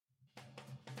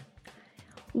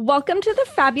Welcome to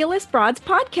the Fabulous Broads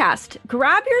podcast.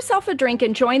 Grab yourself a drink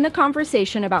and join the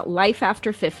conversation about life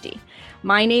after 50.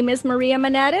 My name is Maria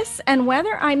Manetis, and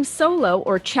whether I'm solo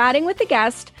or chatting with a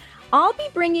guest, I'll be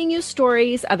bringing you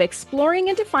stories of exploring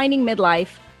and defining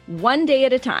midlife one day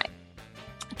at a time.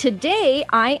 Today,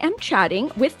 I am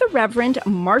chatting with the Reverend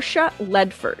Marcia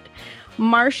Ledford.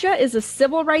 Marcia is a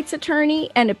civil rights attorney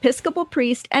and Episcopal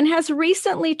priest and has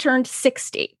recently turned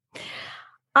 60.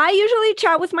 I usually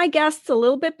chat with my guests a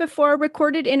little bit before a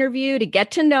recorded interview to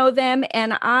get to know them,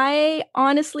 and I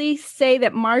honestly say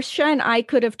that Marcia and I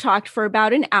could have talked for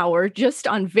about an hour just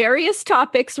on various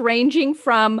topics ranging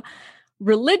from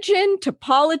religion to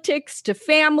politics to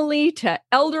family to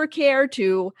elder care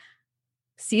to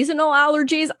seasonal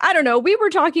allergies. I don't know. We were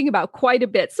talking about quite a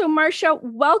bit. So, Marcia,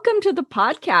 welcome to the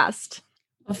podcast.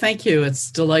 Well, thank you.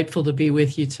 It's delightful to be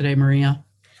with you today, Maria.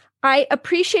 I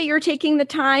appreciate your taking the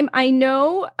time. I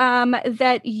know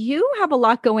that you have a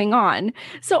lot going on.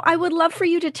 So I would love for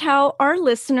you to tell our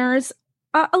listeners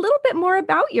a little bit more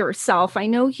about yourself. I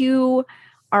know you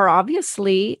are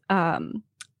obviously a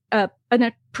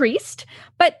priest,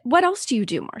 but what else do you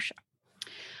do, Marcia?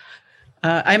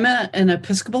 I'm an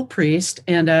Episcopal priest,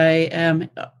 and I am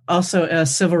also a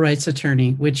civil rights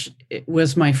attorney, which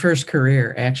was my first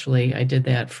career, actually. I did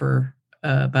that for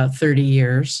about 30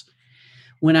 years.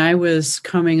 When I was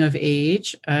coming of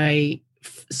age, I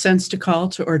sensed a call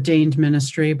to ordained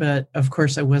ministry, but of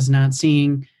course I was not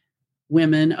seeing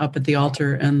women up at the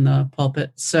altar and the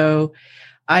pulpit. So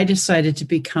I decided to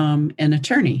become an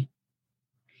attorney.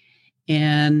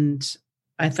 And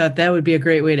I thought that would be a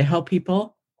great way to help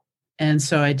people. And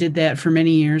so I did that for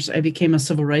many years. I became a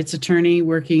civil rights attorney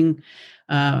working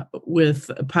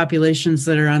with populations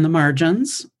that are on the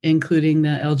margins, including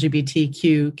the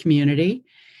LGBTQ community.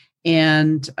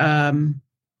 And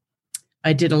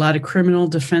I did a lot of criminal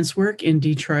defense work in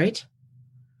Detroit.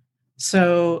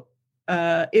 So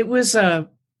it was a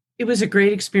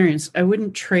great experience. I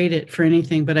wouldn't trade it for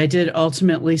anything, but I did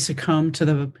ultimately succumb to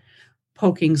the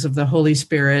pokings of the Holy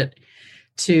Spirit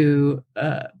to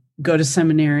go to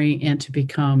seminary and to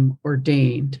become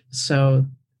ordained. So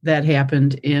that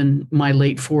happened in my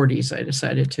late 40s. I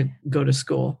decided to go to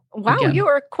school. Wow, again. You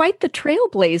are quite the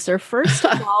trailblazer, first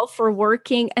of all, for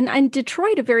working. And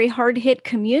Detroit, a very hard-hit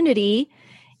community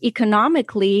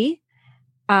economically,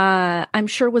 I'm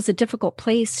sure was a difficult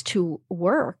place to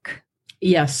work.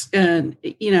 Yes. And,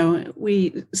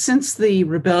 since the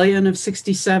rebellion of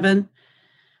 67,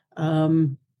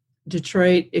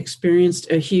 Detroit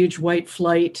experienced a huge white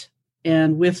flight.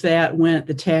 And with that went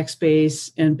the tax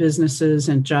base and businesses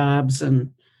and jobs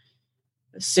and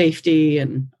safety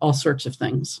and all sorts of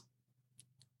things.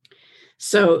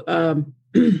 So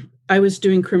I was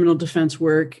doing criminal defense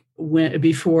work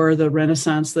before the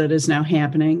renaissance that is now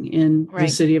happening in the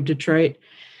city of Detroit.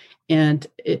 And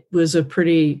it was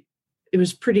pretty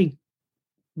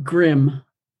grim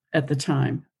at the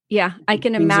time. Yeah, I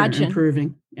can imagine.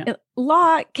 Improving. Yeah.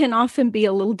 Law can often be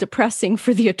a little depressing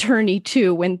for the attorney,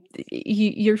 too, when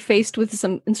you're faced with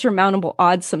some insurmountable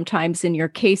odds sometimes in your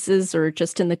cases or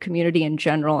just in the community in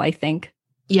general, I think.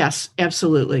 Yes,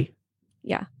 absolutely.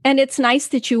 Yeah. And it's nice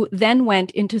that you then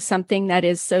went into something that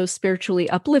is so spiritually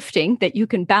uplifting that you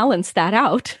can balance that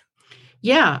out.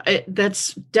 Yeah,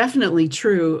 that's definitely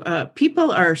true.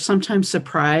 People are sometimes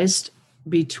surprised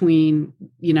between,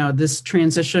 this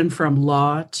transition from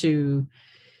law to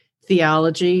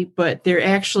theology, but they're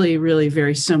actually really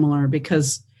very similar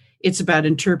because it's about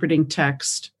interpreting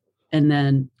text and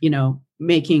then,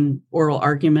 making oral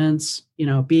arguments,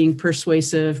 being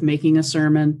persuasive, making a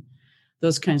sermon,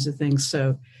 those kinds of things.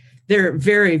 So they're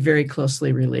very, very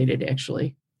closely related,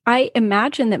 actually. I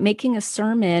imagine that making a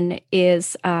sermon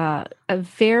is a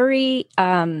very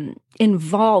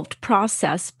involved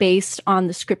process based on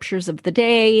the scriptures of the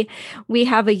day. We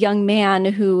have a young man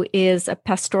who is a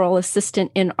pastoral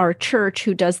assistant in our church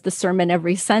who does the sermon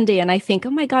every Sunday. And I think,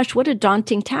 oh my gosh, what a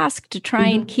daunting task to try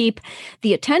and keep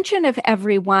the attention of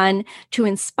everyone, to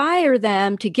inspire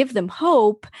them, to give them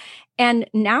hope. And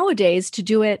nowadays to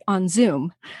do it on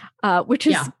Zoom, which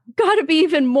has got to be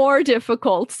even more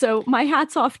difficult. So my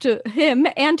hat's off to him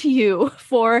and to you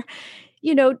for,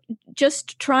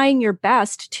 just trying your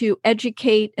best to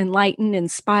educate, enlighten,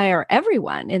 inspire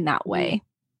everyone in that way.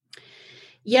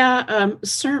 Yeah,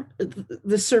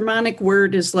 the sermonic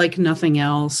word is like nothing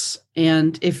else.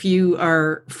 And if you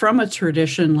are from a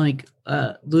tradition like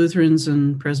Lutherans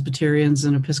and Presbyterians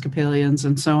and Episcopalians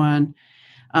and so on,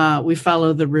 we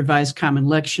follow the Revised Common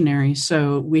Lectionary.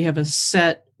 So we have a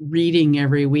set reading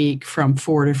every week from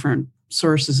 4 different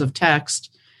sources of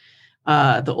text,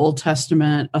 the Old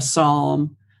Testament, a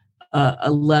psalm,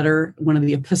 a letter, one of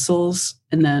the epistles,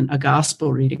 and then a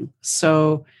gospel reading.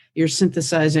 So you're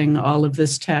synthesizing all of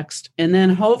this text, and then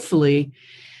hopefully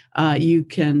you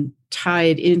can tie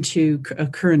it into a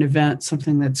current event,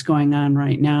 something that's going on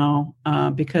right now,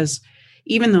 because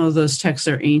even though those texts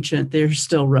are ancient, they're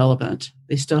still relevant.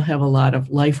 They still have a lot of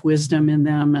life wisdom in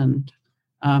them, and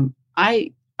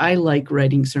I like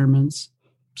writing sermons,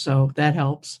 so that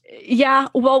helps. Yeah,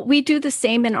 well, we do the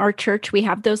same in our church. We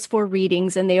have those 4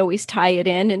 readings, and they always tie it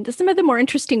in. And some of the more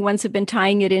interesting ones have been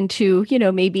tying it into,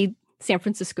 maybe San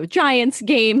Francisco Giants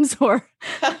games or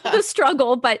the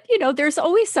struggle. But, there's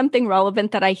always something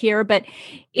relevant that I hear. But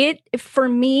for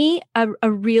me,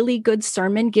 a really good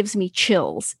sermon gives me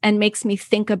chills and makes me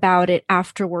think about it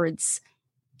afterwards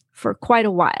for quite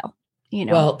a while.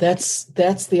 Well, that's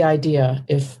the idea.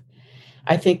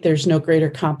 I think there's no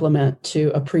greater compliment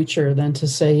to a preacher than to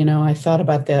say, I thought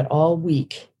about that all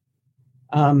week.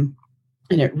 And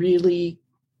it really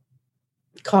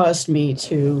caused me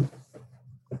to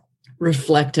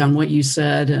reflect on what you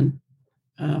said. And,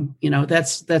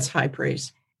 that's high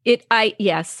praise.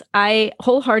 Yes, I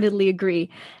wholeheartedly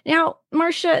agree. Now,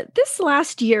 Marcia, this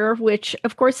last year, which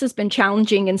of course has been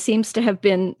challenging and seems to have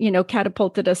been,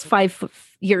 catapulted us 5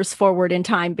 years forward in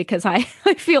time, because I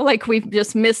feel like we've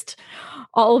just missed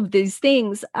all of these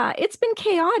things. It's been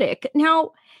chaotic.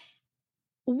 Now,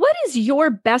 what is your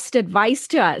best advice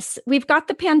to us? We've got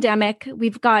the pandemic.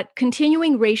 We've got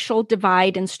continuing racial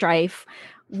divide and strife.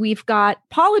 We've got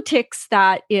politics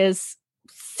that is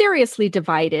seriously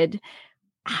divided.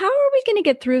 How are we going to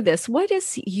get through this? What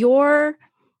is your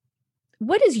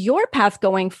path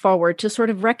going forward to sort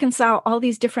of reconcile all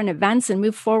these different events and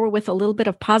move forward with a little bit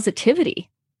of positivity?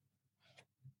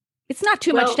 It's not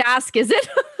too much to ask, is it?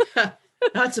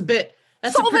 That's a pretty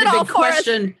big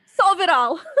question. Solve it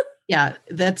all. Yeah,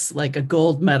 that's like a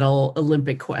gold medal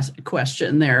Olympic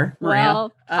question there, Maria.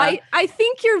 Well, I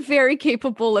think you're very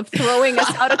capable of throwing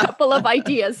us out a couple of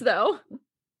ideas, though.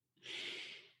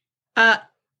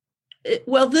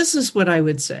 Well, this is what I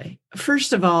would say.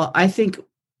 First of all, I think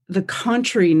the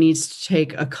country needs to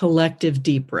take a collective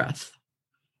deep breath,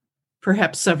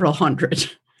 perhaps several hundred,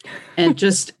 and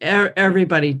just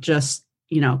everybody just,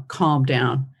 calm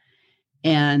down.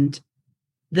 And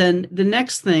then the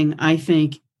next thing I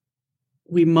think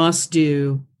we must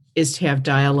do is to have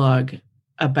dialogue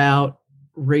about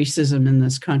racism in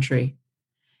this country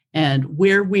and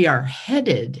where we are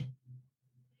headed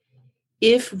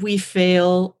if we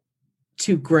fail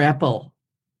to grapple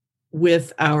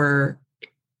with our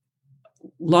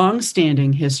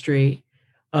longstanding history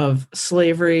of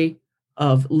slavery,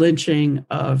 of lynching,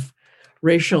 of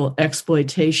racial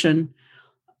exploitation,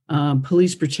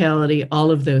 police brutality,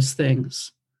 all of those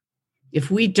things. If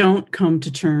we don't come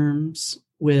to terms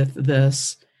with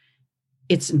this,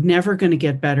 it's never going to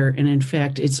get better. And in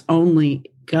fact, it's only,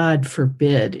 God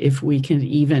forbid, if we can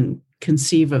even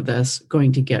conceive of this,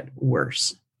 going to get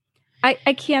worse.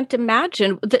 I can't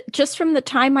imagine. Just from the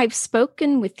time I've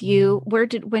spoken with you,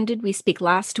 when did we speak?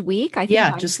 Last week? I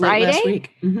think just Friday. Late last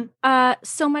week. Mm-hmm.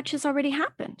 So much has already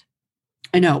happened.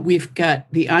 I know. We've got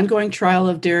the ongoing trial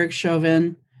of Derek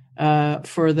Chauvin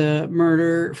for the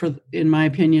murder, in my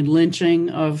opinion, lynching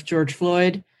of George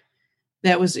Floyd.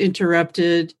 That was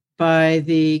interrupted by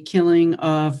the killing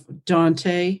of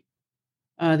Dante,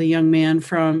 the young man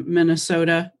from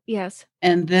Minnesota. Yes.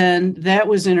 And then that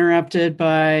was interrupted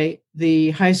by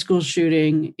the high school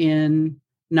shooting in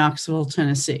Knoxville,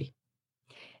 Tennessee.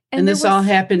 And this all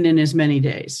happened in as many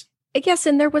days. Yes,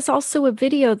 and there was also a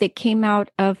video that came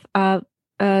out of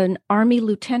an Army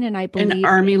lieutenant, I believe. An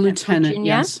Army lieutenant, Virginia.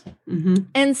 Yes. Mm-hmm.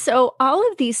 And so all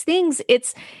of these things,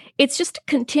 it's just a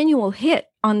continual hit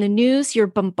on the news. You're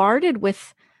bombarded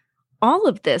with all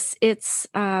of this. It's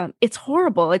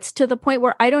horrible. It's to the point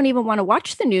where I don't even want to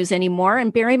watch the news anymore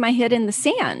and bury my head in the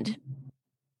sand.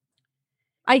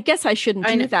 I guess I shouldn't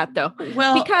do that, though.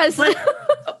 Well, because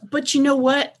but you know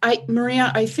what,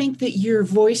 Maria, I think that you're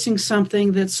voicing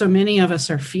something that so many of us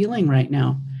are feeling right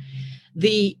now.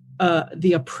 The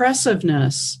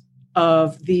oppressiveness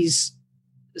of these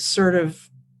sort of,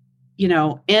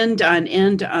 end on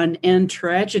end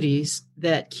tragedies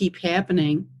that keep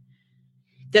happening,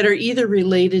 that are either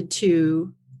related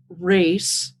to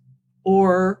race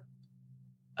or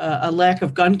a lack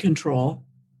of gun control,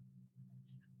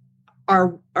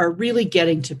 are really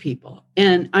getting to people.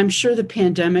 And I'm sure the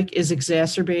pandemic is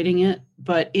exacerbating it,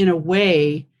 but in a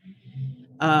way,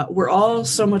 we're all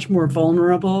so much more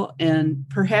vulnerable, and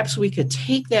perhaps we could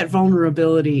take that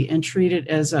vulnerability and treat it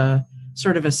as a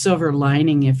sort of a silver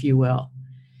lining, if you will,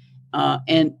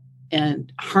 and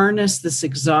harness this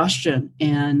exhaustion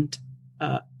and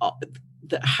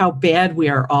how bad we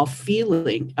are all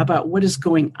feeling about what is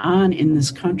going on in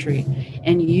this country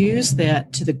and use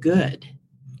that to the good.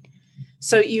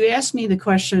 So you asked me the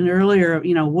question earlier,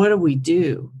 what do we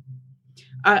do?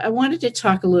 I wanted to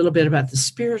talk a little bit about the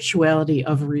spirituality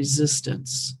of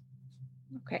resistance.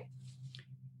 Okay.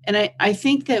 And I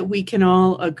think that we can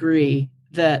all agree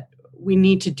that we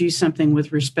need to do something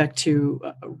with respect to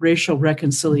racial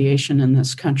reconciliation in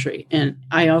this country. And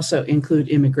I also include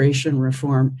immigration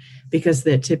reform because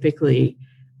that typically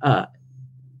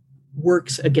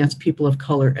works against people of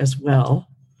color as well.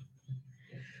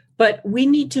 But we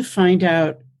need to find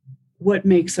out what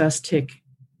makes us tick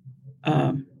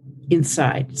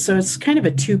inside. So it's kind of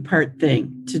a two-part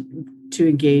thing to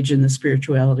engage in the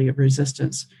spirituality of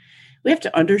resistance. We have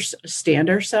to understand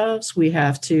ourselves. We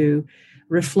have to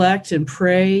reflect and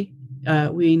pray.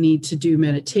 We need to do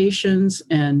meditations,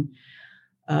 and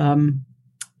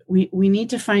we need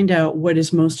to find out what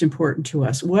is most important to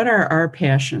us. What are our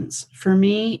passions? For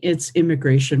me, it's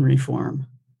immigration reform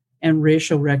and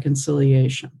racial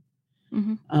reconciliation.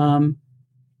 Mm-hmm.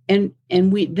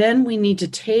 And we need to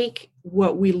take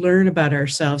what we learn about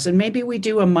ourselves, and maybe we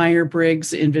do a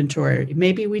Myers-Briggs inventory.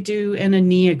 Maybe we do an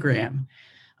Enneagram.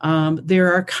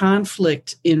 There are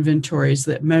conflict inventories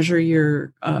that measure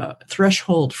your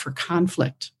threshold for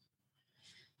conflict.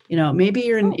 Maybe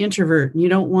you're an introvert and you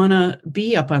don't want to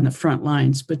be up on the front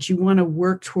lines, but you want to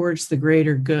work towards the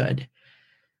greater good.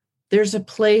 There's a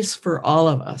place for all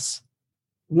of us.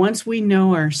 Once we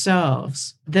know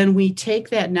ourselves, then we take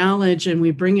that knowledge and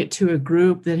we bring it to a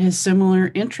group that has similar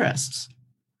interests.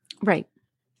 Right.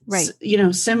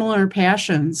 Similar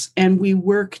passions, and we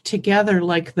work together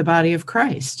like the body of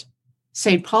Christ.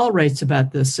 St. Paul writes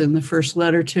about this in the first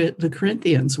letter to the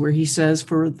Corinthians, where he says,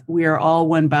 "For we are all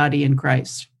one body in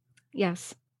Christ."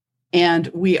 Yes. And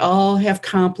we all have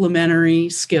complementary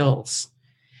skills.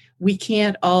 We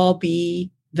can't all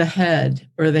be the head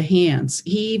or the hands.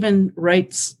 He even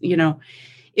writes,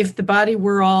 if the body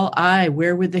were all eye,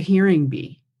 where would the hearing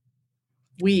be?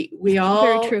 We all,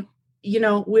 very true.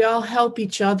 We all help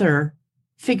each other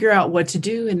figure out what to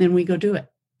do, and then we go do it.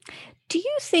 Do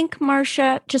you think,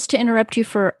 Marcia, just to interrupt you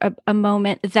for a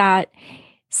moment, that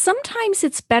sometimes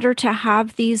it's better to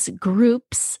have these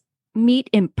groups meet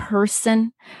in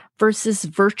person versus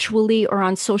virtually or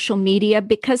on social media?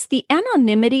 Because the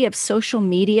anonymity of social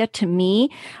media, to me,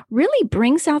 really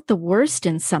brings out the worst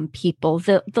in some people.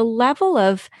 The level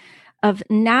of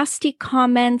nasty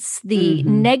comments, the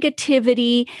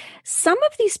negativity. Some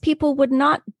of these people would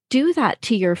not do that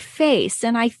to your face.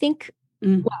 And I think,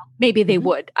 well, maybe they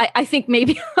would. I think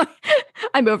maybe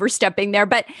I'm overstepping there.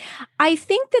 But I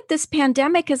think that this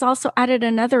pandemic has also added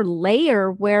another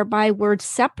layer whereby we're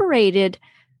separated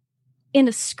in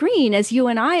a screen as you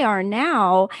and I are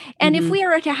now. And if we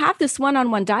are to have this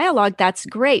one-on-one dialogue, that's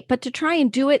great. But to try and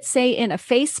do it, say, in a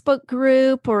Facebook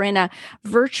group or in a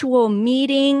virtual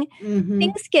meeting,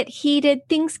 things get heated,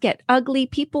 things get ugly.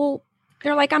 People,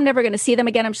 they're like, I'm never going to see them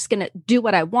again. I'm just going to do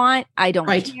what I want. I don't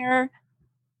care.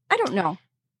 I don't know.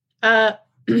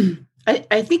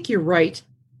 I think you're right.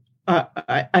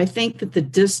 I think that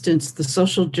the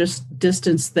social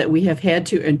distance that we have had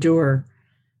to endure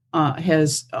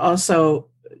has also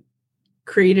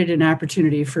created an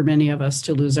opportunity for many of us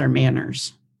to lose our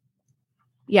manners.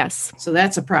 Yes. So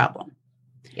that's a problem.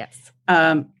 Yes.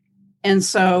 And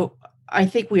so I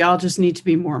think we all just need to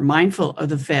be more mindful of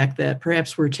the fact that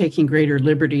perhaps we're taking greater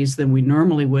liberties than we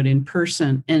normally would in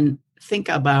person, and think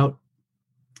about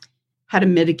how to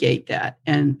mitigate that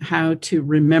and how to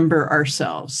remember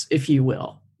ourselves, if you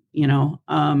will.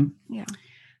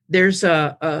 There's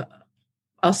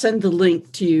I'll send the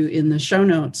link to you in the show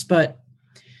notes, but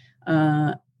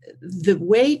the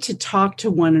way to talk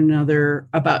to one another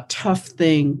about tough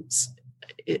things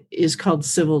is called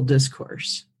civil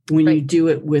discourse, when you do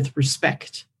it with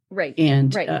respect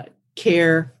and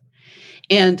care.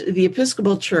 And the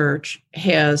Episcopal Church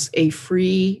has a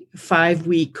free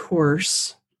 5-week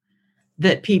course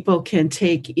that people can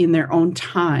take in their own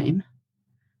time.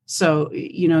 So,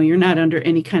 you're not under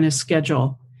any kind of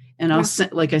schedule. And I'll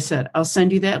like I said, I'll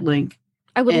send you that link.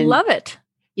 I would love it.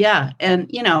 Yeah. And,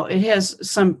 it has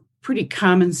some pretty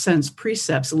common sense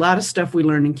precepts. A lot of stuff we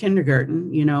learned in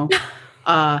kindergarten,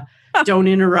 don't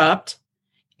interrupt,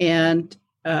 and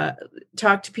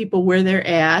talk to people where they're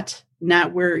at,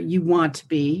 not where you want to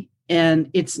be.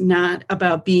 And it's not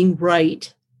about being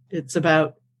right. It's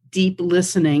about deep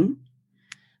listening.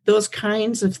 Those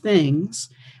kinds of things.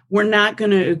 We're not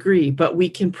going to agree, but we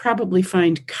can probably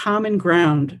find common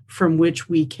ground from which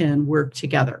we can work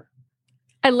together.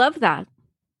 I love that.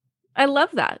 I love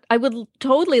that. I would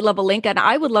totally love a link, and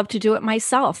I would love to do it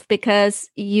myself because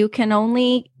you can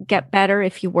only get better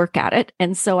if you work at it.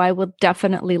 And so I would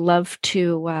definitely love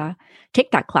to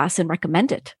take that class and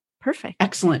recommend it. Perfect.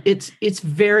 Excellent. It's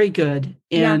very good.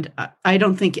 And I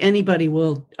don't think anybody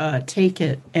will take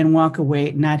it and walk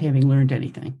away not having learned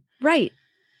anything. Right.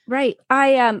 Right. I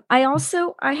have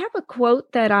a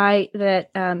quote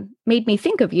that made me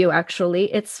think of you,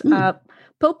 actually. It's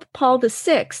Pope Paul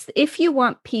VI, if you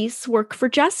want peace, work for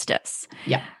justice.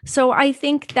 Yeah. So I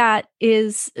think that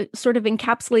is sort of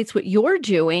encapsulates what you're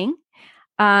doing.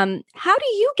 How do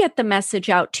you get the message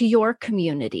out to your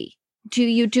community? Do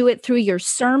you do it through your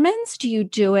sermons? Do you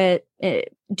do it?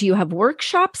 Do you have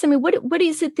workshops? I mean, what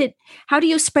is it how do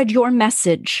you spread your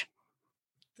message?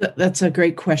 That's a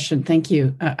great question. Thank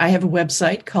you. I have a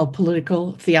website called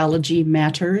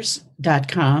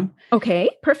politicaltheologymatters.com. Okay,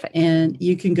 perfect. And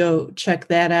you can go check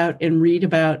that out and read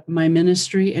about my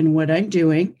ministry and what I'm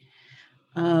doing.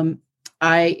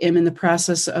 I am in the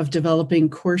process of developing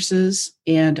courses,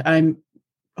 and I'm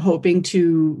hoping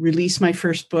to release my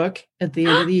first book at the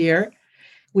end of the year,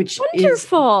 which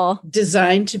Wonderful. is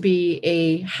designed to be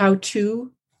a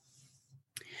how-to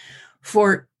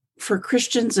for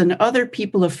Christians and other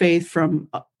people of faith from,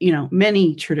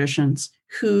 many traditions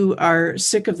who are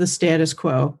sick of the status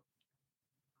quo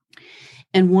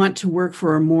and want to work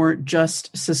for a more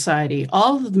just society.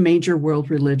 All of the major world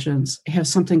religions have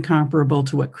something comparable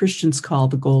to what Christians call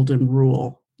the Golden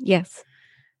Rule. Yes.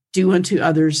 Do unto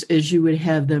others as you would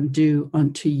have them do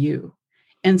unto you.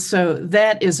 And so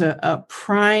that is a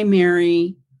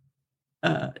primary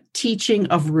teaching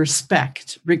of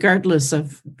respect, regardless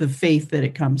of the faith that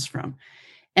it comes from.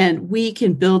 And we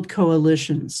can build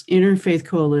coalitions, interfaith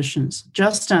coalitions,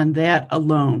 just on that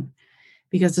alone,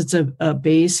 because it's a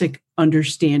basic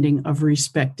understanding of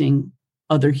respecting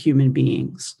other human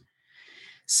beings.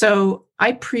 So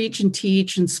I preach and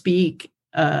teach and speak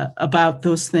about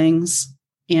those things.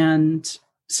 And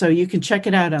so you can check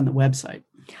it out on the website.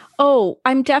 Oh,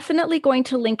 I'm definitely going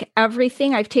to link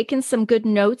everything. I've taken some good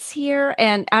notes here.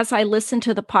 And as I listen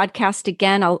to the podcast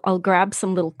again, I'll grab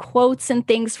some little quotes and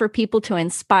things for people to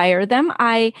inspire them.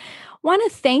 I want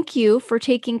to thank you for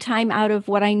taking time out of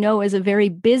what I know is a very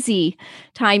busy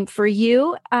time for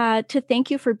you, to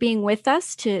thank you for being with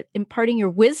us, to imparting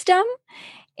your wisdom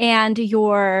and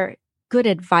your good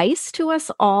advice to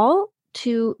us all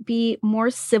to be more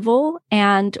civil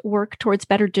and work towards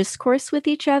better discourse with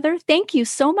each other. Thank you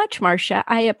so much, Marcia.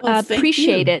 I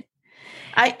appreciate it.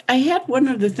 I had one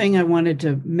other thing I wanted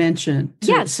to mention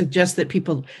to suggest that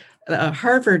people,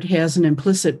 Harvard has an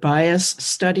implicit bias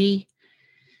study,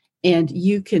 and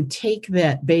you can take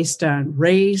that based on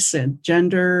race and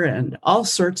gender and all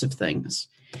sorts of things.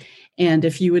 And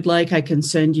if you would like, I can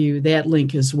send you that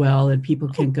link as well, and people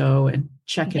can go and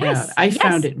check it out. I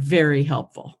found it very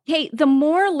helpful. Hey, the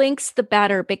more links, the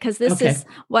better, because this is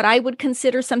what I would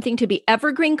consider something to be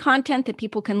evergreen content that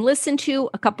people can listen to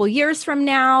a couple years from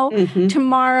now,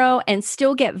 tomorrow, and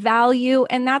still get value.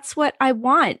 And that's what I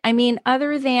want. I mean,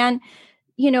 other than,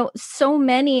 so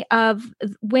many of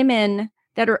women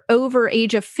that are over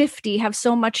age of 50 have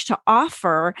so much to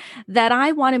offer that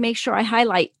I want to make sure I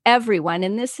highlight everyone.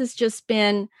 And this has just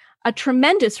been a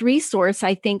tremendous resource,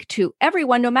 I think, to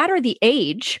everyone, no matter the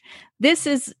age. This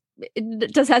has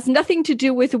nothing to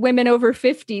do with women over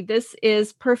 50. This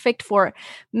is perfect for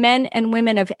men and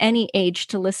women of any age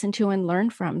to listen to and learn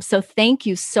from. So thank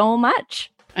you so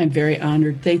much. I'm very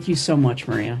honored. Thank you so much,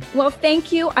 Maria. Well,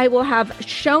 thank you. I will have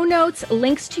show notes,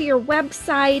 links to your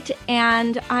website,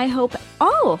 and I hope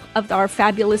all of our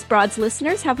Fabulous Broads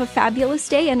listeners have a fabulous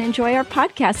day and enjoy our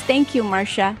podcast. Thank you,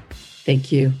 Marcia.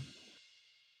 Thank you.